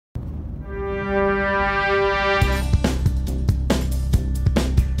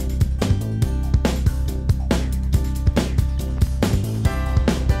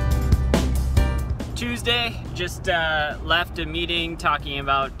just left a meeting talking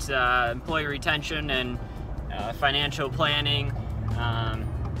about employee retention and financial planning,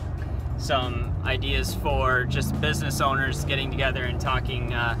 some ideas for just business owners getting together and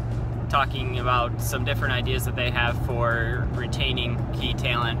talking about some different ideas that they have for retaining key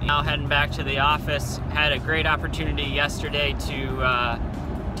talent. Now heading back to the office, had a great opportunity yesterday to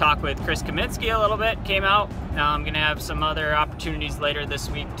talk with Chris Kaminsky a little bit, came out. Now I'm gonna have some other opportunities later this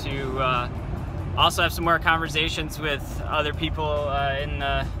week to also have some more conversations with other people in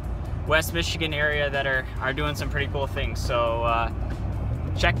the West Michigan area that are doing some pretty cool things. So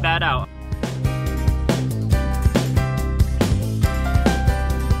check that out.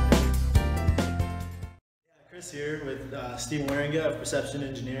 Chris here with Steve Wierenga of Perception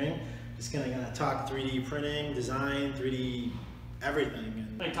Engineering. Just gonna talk 3D printing, design, 3D everything.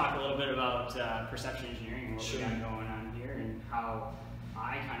 I'd like to talk a little bit about perception engineering and what Sure. we got going on here and how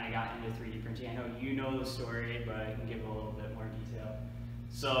I kind of got into 3D printing. I know you know the story, but I can give a little bit more detail.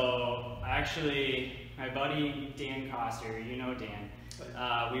 So actually, my buddy Dan Coster, you know Dan,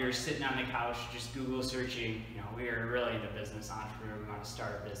 we were sitting on the couch just Google searching. You know, we were really into business, entrepreneur, we want to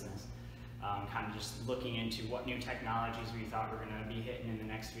start a business. Kind of just looking into what new technologies we thought were going to be hitting in the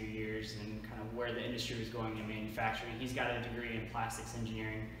next few years and kind of where the industry was going in manufacturing. He's got a degree in plastics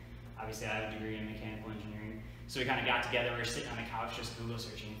engineering. Obviously, I have a degree in mechanical engineering. So we kind of got together, we were sitting on the couch just Google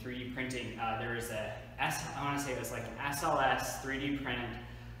searching 3D printing. There was I want to say it was like an SLS 3D print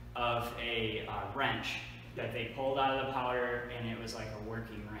of a wrench that they pulled out of the powder, and it was like a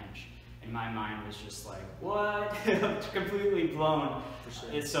working wrench. And my mind was just like, what? Completely blown. For sure.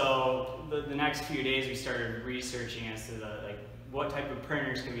 And so the next few days we started researching as to what type of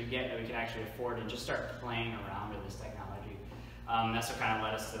printers can we get that we can actually afford and just start playing around with this technology. That's what kind of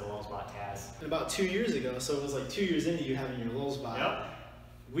led us to the Lulzbot Taz. About 2 years ago, so it was like 2 years into you having your Lulzbot, Yep.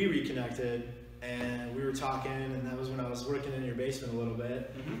 we reconnected and we were talking, and that was when I was working in your basement a little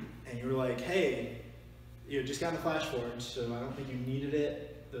bit. Mm-hmm. And you were like, hey, you just got a Flash Forge, so I don't think you needed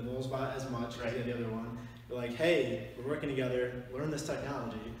it, the Lulzbot, as much as the other one. You're like, hey, we're working together, learn this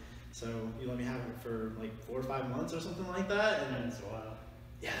technology. So you let me have it for like 4 or 5 months or something like that. And That's a while.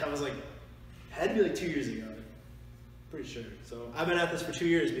 yeah, that was like, had to be like 2 years ago, pretty sure. So I've been at this for 2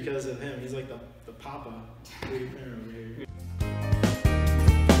 years because of him. He's like the papa 3D printer over here.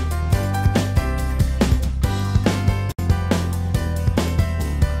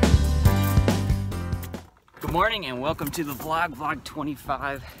 Good morning and welcome to the vlog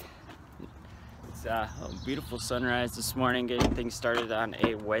 25. It's a beautiful sunrise this morning, getting things started on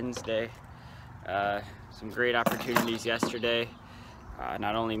a Wednesday. Some great opportunities yesterday.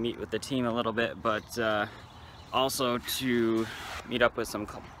 Not only meet with the team a little bit, but also to meet up with some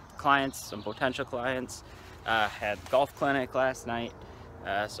clients, some potential clients. Had golf clinic last night,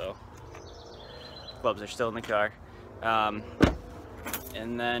 so clubs are still in the car.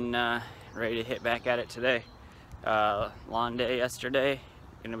 And then ready to hit back at it today. Lawn day yesterday,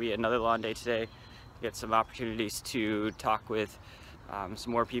 gonna be another lawn day today. Get some opportunities to talk with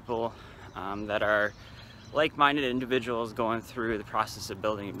some more people that are like-minded individuals going through the process of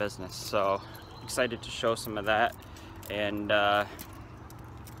building a business. So excited to show some of that and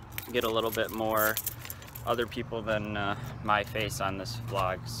get a little bit more other people than my face on this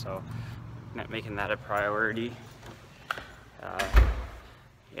vlog. So making that a priority.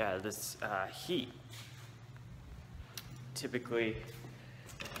 Yeah, this heat. Typically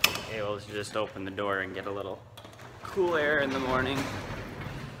able to just open the door and get a little cool air in the morning,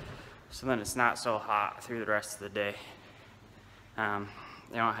 so then it's not so hot through the rest of the day.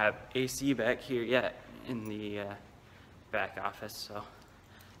 They don't have AC back here yet in the back office, so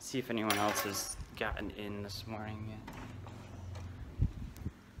see if anyone else has gotten in this morning yet.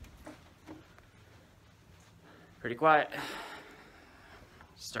 Pretty quiet.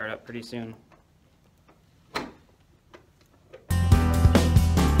 Start up pretty soon.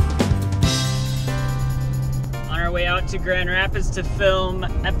 On our way out to Grand Rapids to film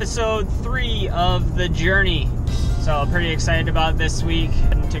episode 3 of The Journey. So pretty excited about this week.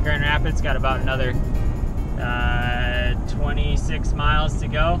 Heading to Grand Rapids, got about another 26 miles to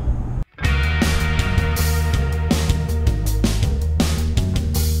go.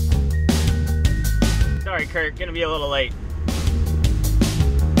 Sorry Kurt, gonna be a little late.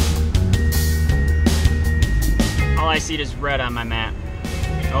 All I see is red on my map.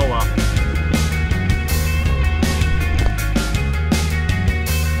 Oh well.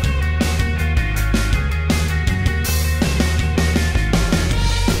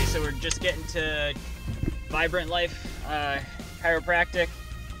 Okay, so we're just getting to Vibrant Life Chiropractic.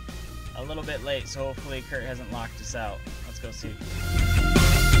 A little bit late, so hopefully Kurt hasn't locked us out. Let's go see.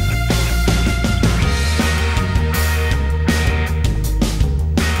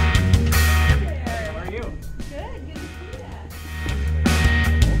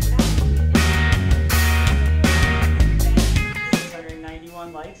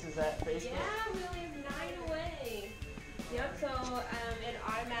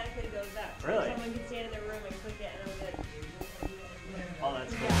 automatically goes up. So Really? someone can stand in their room and click it, and it'll be like, Oh,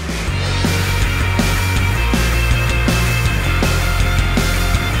 that's cool.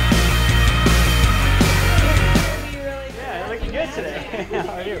 It'll be really good. Yeah, you're looking good today.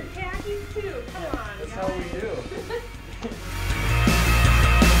 How are you? And khakis too. Come on. That's how we do.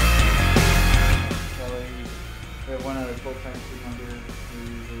 Kelly, we have one other full-time team member who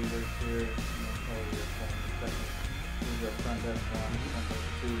usually works here. Kelly is he's our front desk one, front desk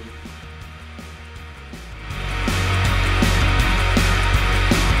two.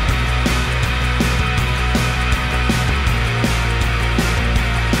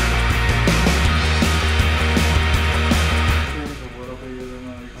 She's a little bigger than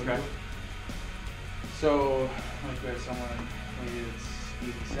the other two. Okay. So, like we have someone maybe that's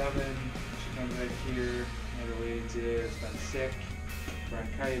 87, she comes back here, had her waiting today, has been sick,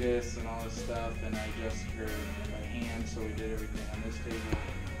 bronchitis and all this stuff, and I adjusted her by hand, so we did everything on this table.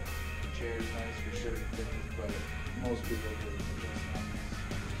 The chair's nice for certain things, but most people do adjust on this.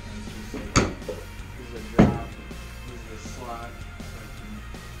 And she's like, this is a drop, this is a slot. So I can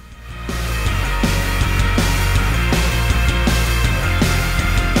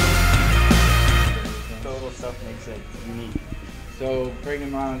The little stuff makes it unique. So,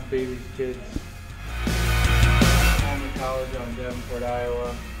 pregnant moms, babies, kids, home in college out in Davenport,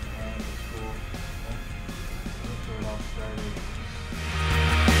 Iowa, and to school. That's where it all started.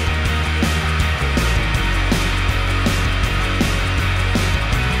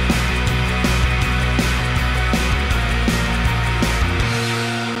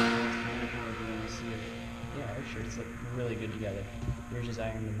 Yeah, our shirts look really good together. Yours is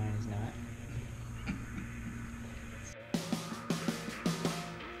ironed and mine is not.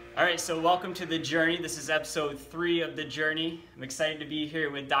 All right, so welcome to The Journey. This is episode 3 of The Journey. I'm excited to be here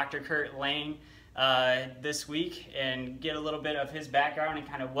with Dr. Kurt Lang this week and get a little bit of his background and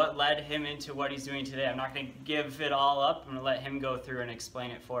kind of what led him into what he's doing today. I'm not going to give it all up. I'm going to let him go through and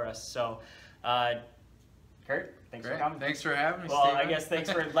explain it for us. So, Kurt, thanks for coming. Thanks for having me, Well, Steven. I guess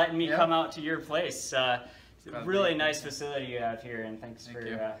thanks for letting me Yeah. come out to your place. It's a really Thank you. nice facility you have here, and thanks Thank for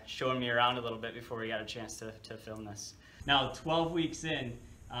you. showing me around a little bit before we got a chance to film this. Now, 12 weeks in,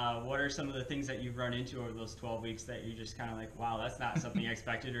 what are some of the things that you've run into over those 12 weeks that you just kind of like, wow, that's not something I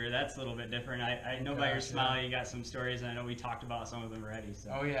expected, or that's a little bit different? I know by your Gosh, smile yeah. you got some stories, and I know we talked about some of them already.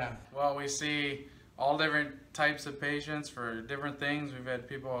 So. Oh yeah. Well, we see all different types of patients for different things. We've had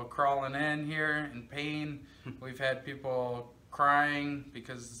people crawling in here in pain. We've had people crying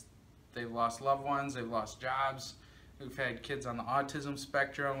because they've lost loved ones, they've lost jobs. We've had kids on the autism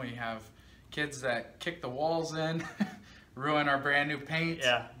spectrum. We have kids that kick the walls in, ruin our brand new paint.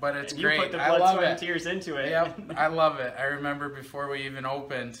 Yeah. But it's And you great. put the I blood, love sweat, it. and tears into it. Yep, I love it. I remember before we even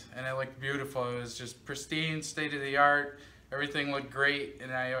opened, and it looked beautiful. It was just pristine, state of the art. Everything looked great,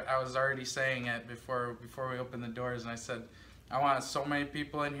 and I was already saying it before we opened the doors, and I said, I want so many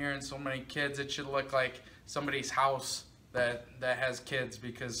people in here and so many kids. It should look like somebody's house that has kids,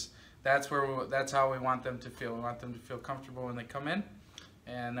 because that's how we want them to feel. We want them to feel comfortable when they come in,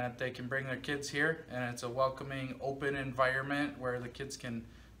 and that they can bring their kids here, and it's a welcoming, open environment where the kids can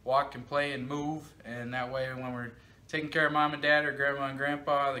walk and play and move, and that way when we're taking care of mom and dad or grandma and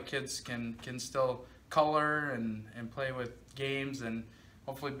grandpa, the kids can still color and play with games and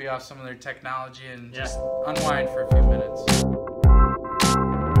hopefully be off some of their technology and just unwind for a few minutes.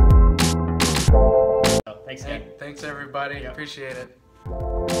 So, thanks again. Hey, thanks everybody, Yep. appreciate it.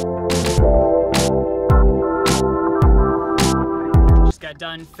 Just got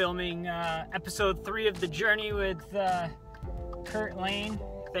done filming episode 3 of The Journey with Kurt Lane.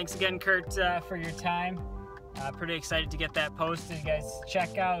 Thanks again, Kurt, for your time. Pretty excited to get that posted. You guys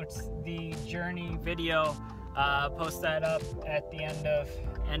check out the Journey video. Post that up at the end of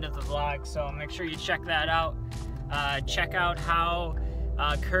the vlog, so make sure you check that out. Check out how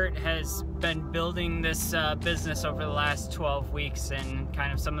Kurt has been building this business over the last 12 weeks and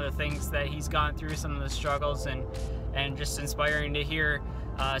kind of some of the things that he's gone through, some of the struggles, and just inspiring to hear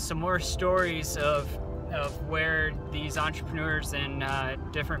some more stories of where these entrepreneurs and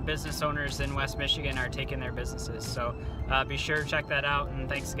different business owners in West Michigan are taking their businesses. So be sure to check that out, and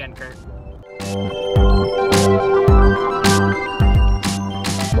thanks again, Kurt.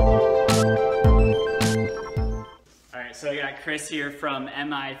 Alright, so I got Chris here from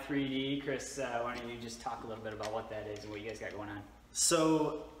MI3D. Chris, why don't you just talk a little bit about what that is and what you guys got going on?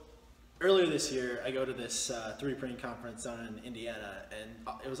 So earlier this year, I go to this 3D printing conference down in Indiana, and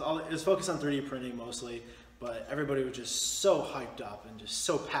it was focused on 3D printing mostly, but everybody was just so hyped up and just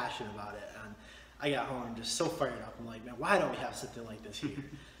so passionate about it. And I got home just so fired up. I'm like, man, why don't we have something like this here?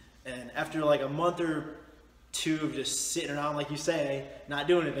 And after like a month or two of just sitting around, like you say, not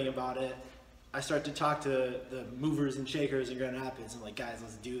doing anything about it, I start to talk to the movers and shakers in Grand Rapids. I'm like, guys,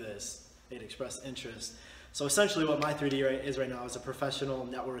 let's do this. They'd expressed interest. So essentially what My 3D is right now is a professional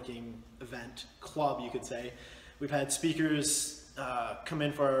networking event, club, you could say. We've had speakers come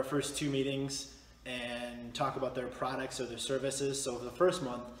in for our first 2 meetings and talk about their products or their services. So for the first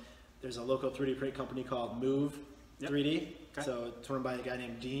month, there's a local 3D print company called Move 3D. Okay. So it's run by a guy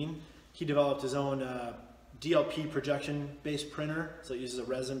named Dean. He developed his own DLP projection-based printer, so it uses a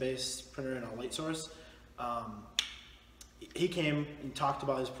resin-based printer and a light source. He came and talked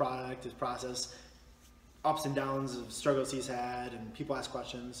about his product, his process, ups and downs of struggles he's had, and people ask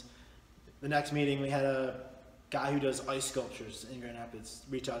questions. The next meeting, we had a guy who does ice sculptures in Grand Rapids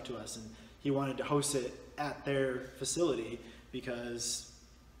reach out to us, and he wanted to host it at their facility because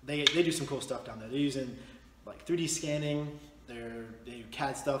they do some cool stuff down there. They're using like 3D scanning, they do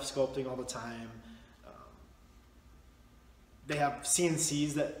CAD stuff, sculpting all the time. They have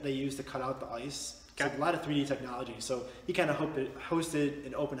CNCs that they use to cut out the ice. Okay. So a lot of 3D technology. So he kind of hosted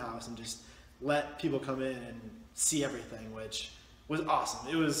an open house and just let people come in and see everything, which was awesome.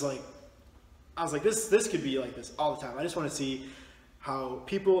 It was like, I was like, this could be like this all the time. I just want to see how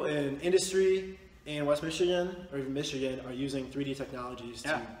people in industry in West Michigan or even Michigan are using 3D technologies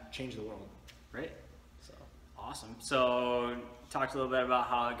to change the world. Right. So awesome. So talked a little bit about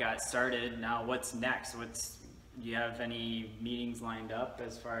how it got started. Now what's next? Do you have any meetings lined up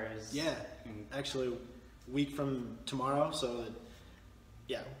as far as? Yeah, actually a week from tomorrow, so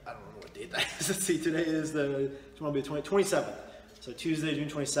yeah, I don't know what date that is. Let's see, today is the 27th. So Tuesday, June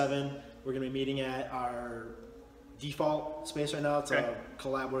 27th, we're gonna be meeting at our default space right now. It's a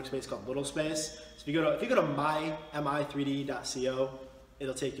collab workspace called Little Space. So if you go to mi3d.co,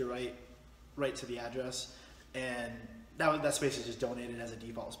 it'll take you right to the address, and that space is just donated as a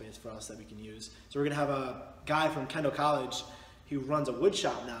default space for us that we can use. So we're gonna have a guy from Kendall College who runs a wood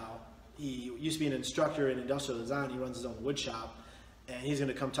shop now. He used to be an instructor in industrial design. He runs his own wood shop, and he's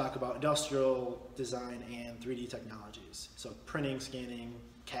gonna come talk about industrial design and 3D technologies. So printing, scanning,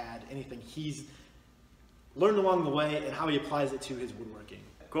 CAD, anything he's learned along the way and how he applies it to his woodworking.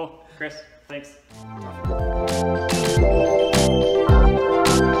 Cool, Chris, thanks.